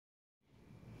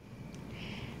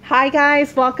Hi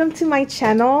guys, welcome to my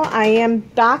channel. I am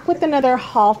back with another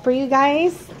haul for you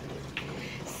guys.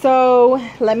 So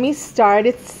let me start.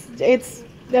 It's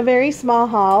a very small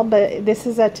haul, but this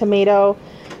is a tomato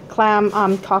clam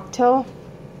cocktail.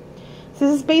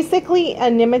 This is basically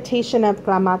an imitation of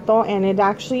clamato, and it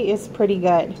actually is pretty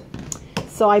good.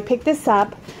 So I picked this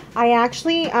up. I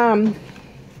actually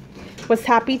was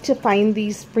happy to find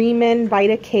these Freeman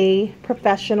Vita K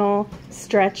Professional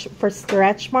stretch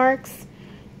marks.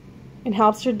 It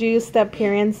helps reduce the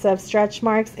appearance of stretch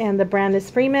marks, and the brand is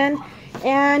Freeman.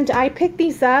 And I picked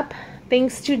these up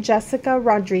thanks to Jessica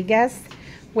Rodriguez,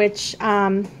 which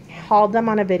hauled them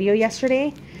on a video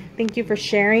yesterday. Thank you for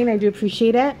sharing. I do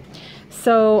appreciate it.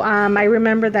 So I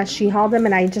remember that she hauled them,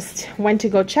 and I just went to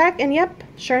go check, and yep,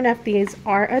 sure enough, these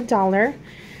are $1.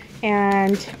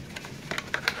 And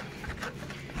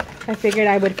I figured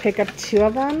I would pick up 2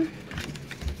 of them.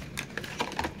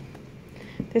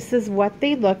 This is what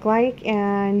they look like,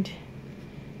 and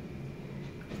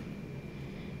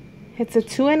it's a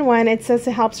 2-in-1. It says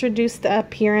it helps reduce the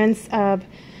appearance of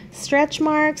stretch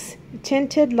marks.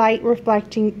 Tinted light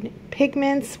reflecting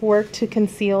pigments work to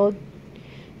conceal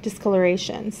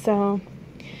discoloration. So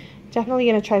definitely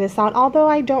going to try this out, although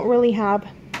I don't really have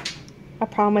a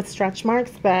problem with stretch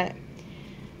marks, but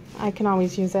I can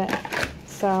always use it.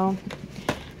 So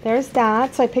there's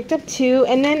that. So I picked up 2,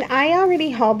 and then I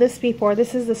already hauled this before.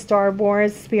 This is the Star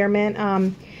Wars Spearmint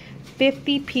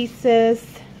 50 pieces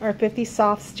or 50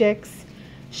 soft sticks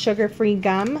sugar-free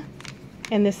gum,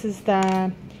 and this is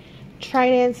the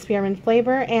Trident Spearmint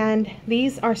flavor, and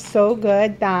these are so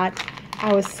good that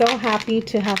I was so happy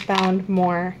to have found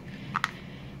more.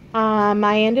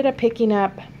 I ended up picking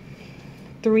up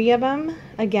 3 of them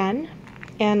again,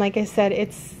 and like I said,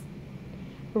 it's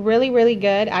really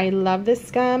good. I love this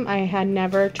gum. I had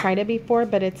never tried it before,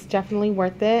 but it's definitely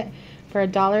worth it. For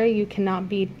 $1, you cannot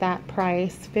beat that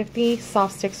price. 50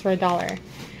 soft sticks for $1.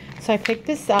 So I picked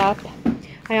this up.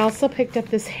 I also picked up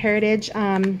this Heritage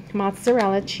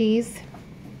mozzarella cheese,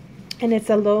 and it's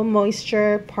a low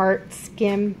moisture part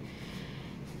skim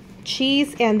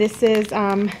cheese, and this is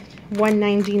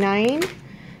 $1.99.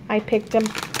 I picked up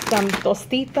some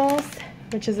Tostitos,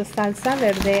 which is a salsa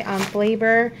verde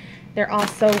flavor. They're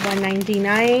also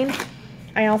 $1.99.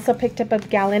 I also picked up a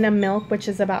gallon of milk, which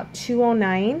is about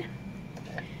 $2.09.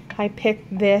 I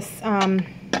picked this,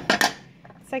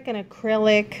 it's like an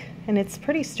acrylic, and it's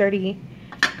pretty sturdy,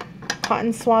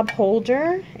 cotton swab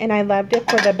holder, and I loved it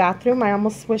for the bathroom. I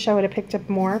almost wish I would have picked up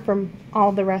more from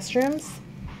all the restrooms.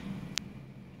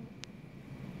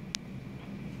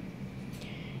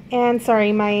 And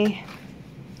sorry, my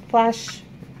flash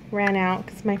ran out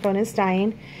because my phone is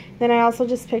dying. Then I also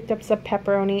just picked up some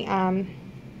pepperoni,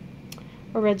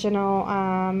 original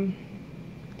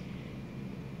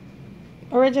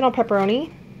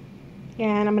pepperoni,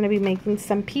 and I'm going to be making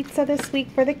some pizza this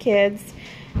week for the kids.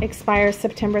 Expires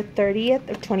September 30th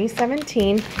of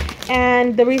 2017,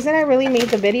 and the reason I really made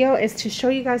the video is to show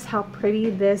you guys how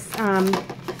pretty this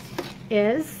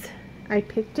is. I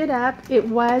picked it up. It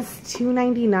was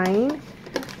 $2.99,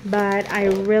 but I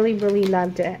really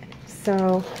loved it.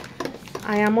 So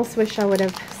I almost wish I would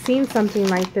have seen something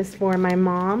like this for my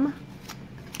mom.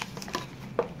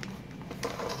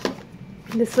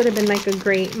 This would have been like a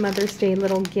great Mother's Day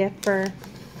little gift for,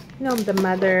 you know, the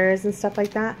mothers and stuff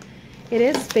like that. It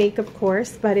is fake, of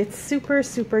course, but it's super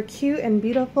cute and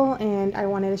beautiful, and I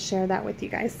wanted to share that with you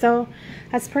guys. So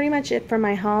that's pretty much it for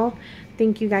my haul.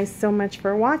 Thank you guys so much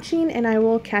for watching, and I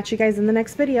will catch you guys in the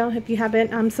next video. If you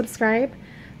haven't subscribed,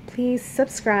 please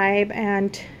subscribe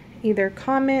and either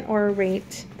comment or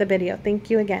rate the video. Thank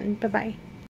you again. Bye-bye.